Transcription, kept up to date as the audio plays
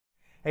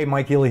Hey,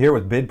 Mike Healy here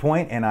with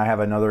BidPoint, and I have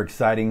another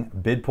exciting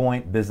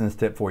BidPoint business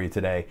tip for you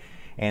today.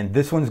 And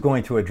this one's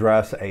going to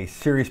address a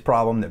serious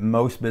problem that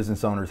most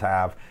business owners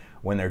have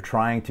when they're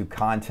trying to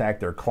contact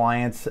their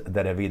clients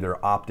that have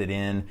either opted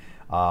in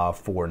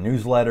for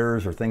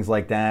newsletters or things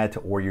like that,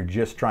 or you're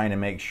just trying to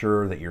make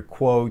sure that your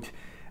quote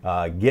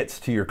gets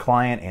to your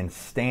client and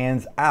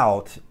stands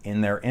out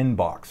in their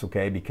inbox,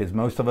 okay? Because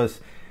most of us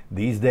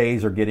these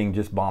days are getting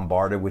just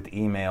bombarded with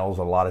emails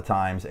a lot of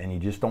times, and you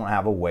just don't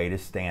have a way to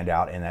stand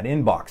out in that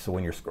inbox. So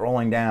when you're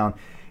scrolling down,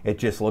 it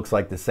just looks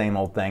like the same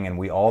old thing, and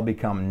we all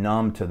become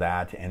numb to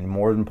that. And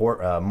more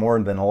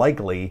than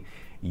likely,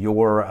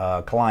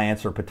 your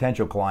clients or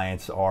potential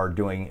clients are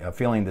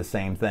feeling the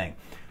same thing.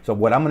 So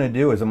what I'm going to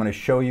do is I'm going to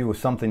show you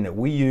something that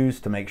we use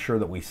to make sure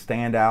that we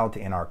stand out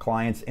in our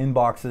clients'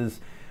 inboxes.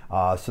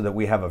 So that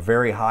we have a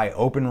very high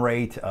open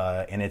rate,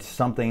 and it's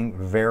something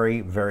very,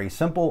 very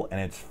simple,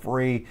 and it's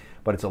free,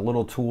 but it's a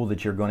little tool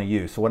that you're going to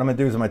use. So what I'm going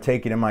to do is I'm going to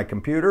take it in my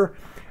computer,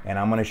 and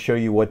I'm going to show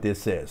you what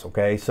this is,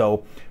 okay?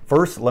 So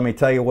first, let me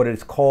tell you what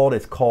it's called.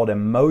 It's called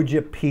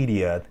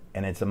Emojipedia,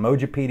 and it's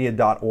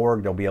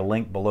emojipedia.org. There'll be a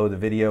link below the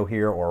video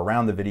here or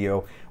around the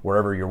video,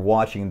 wherever you're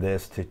watching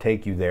this, to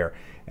take you there.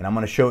 And I'm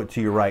going to show it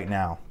to you right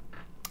now.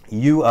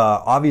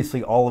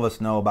 Obviously, all of us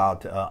know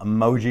about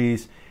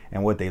emojis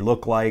and what they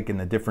look like and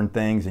the different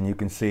things, and you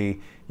can see,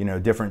 you know,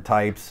 different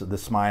types, the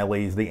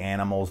smileys, the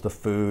animals, the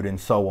food, and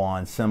so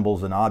on,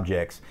 symbols and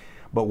objects.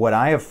 But what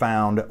I have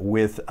found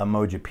with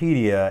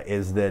Emojipedia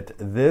is that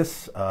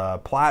this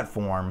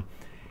platform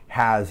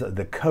has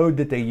the code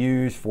that they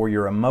use for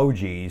your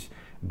emojis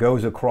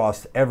goes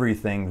across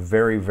everything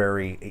very,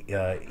 very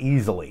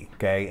easily,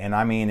 okay? And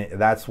I mean,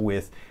 that's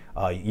with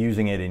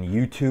using it in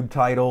YouTube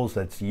titles,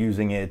 that's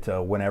using it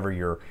whenever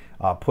you're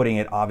putting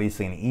it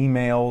obviously in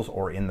emails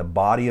or in the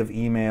body of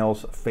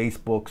emails,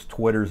 Facebooks,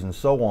 Twitters, and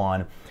so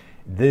on.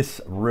 This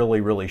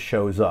really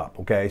shows up,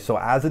 okay? So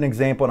as an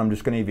example, and I'm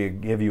just going to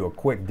give you a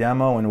quick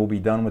demo and we'll be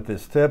done with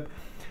this tip.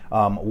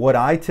 What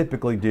I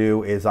typically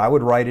do is I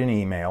would write an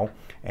email,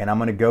 and I'm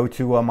going to go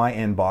to my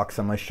inbox.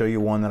 I'm going to show you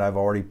one that I've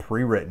already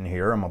pre-written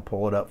here. I'm going to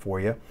pull it up for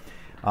you.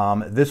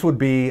 This would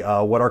be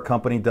what our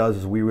company does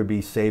is we would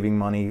be saving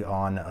money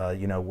on,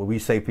 we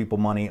save people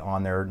money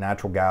on their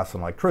natural gas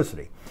and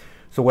electricity.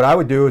 So what I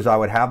would do is I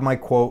would have my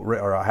quote,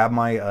 or I have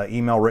my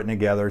email written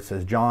together. It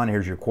says, John,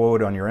 here's your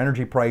quote on your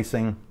energy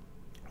pricing.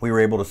 We were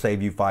able to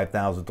save you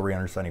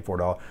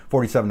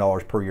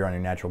 $5,347 per year on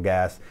your natural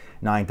gas,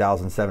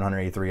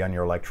 $9,783 on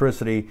your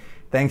electricity.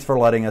 Thanks for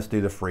letting us do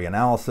the free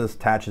analysis.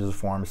 Attaches a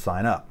form to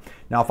sign up.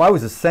 Now, if I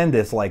was to send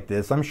this like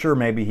this, I'm sure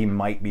maybe he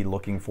might be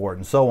looking for it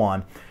and so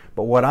on.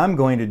 But what I'm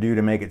going to do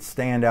to make it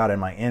stand out in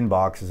my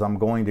inbox is I'm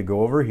going to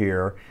go over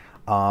here.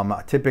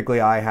 Typically,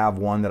 I have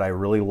one that I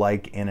really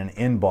like in an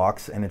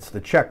inbox, and it's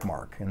the check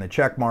mark. And the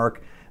check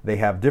mark, they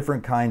have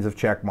different kinds of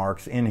check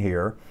marks in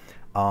here.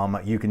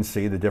 You can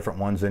see the different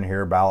ones in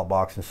here, ballot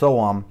box and so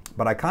on.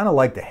 But I kind of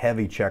like the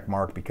heavy check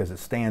mark because it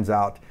stands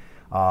out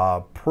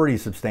pretty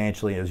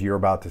substantially, as you're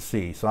about to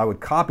see. So I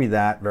would copy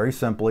that very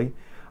simply.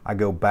 I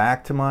go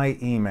back to my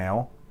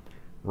email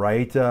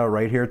right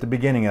here at the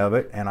beginning of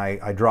it, and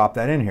I drop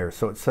that in here.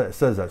 So it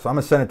says that. So I'm going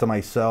to send it to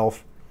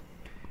myself,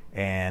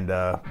 and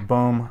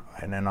boom,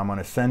 and then I'm going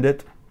to send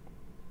it,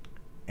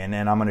 and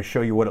then I'm going to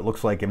show you what it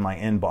looks like in my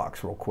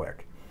inbox real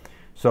quick.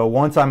 So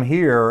once I'm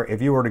here,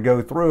 if you were to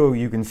go through,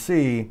 you can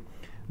see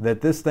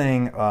that this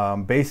thing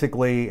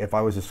basically, if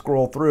I was to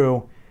scroll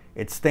through,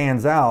 it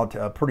stands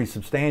out pretty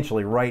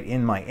substantially right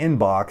in my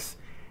inbox,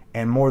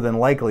 and more than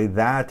likely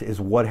that is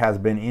what has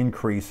been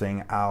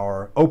increasing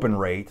our open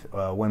rate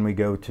when we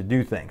go to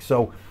do things.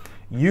 So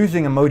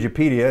using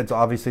Emojipedia, it's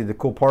obviously, the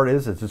cool part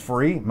is it's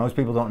free. Most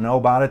people don't know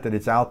about it, that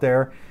it's out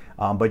there,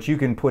 but you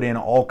can put in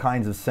all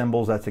kinds of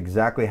symbols. That's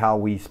exactly how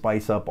we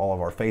spice up all of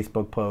our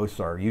Facebook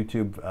posts, our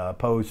YouTube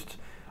posts,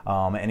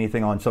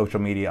 anything on social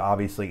media,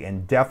 obviously,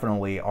 and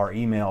definitely our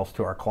emails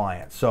to our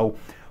clients. So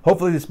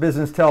hopefully this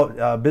business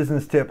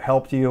tip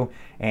helped you,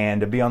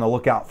 and to be on the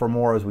lookout for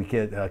more as we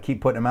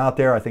keep putting them out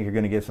there. I think you're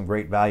going to get some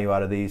great value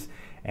out of these,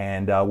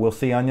 and we'll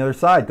see you on the other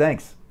side.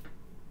 Thanks.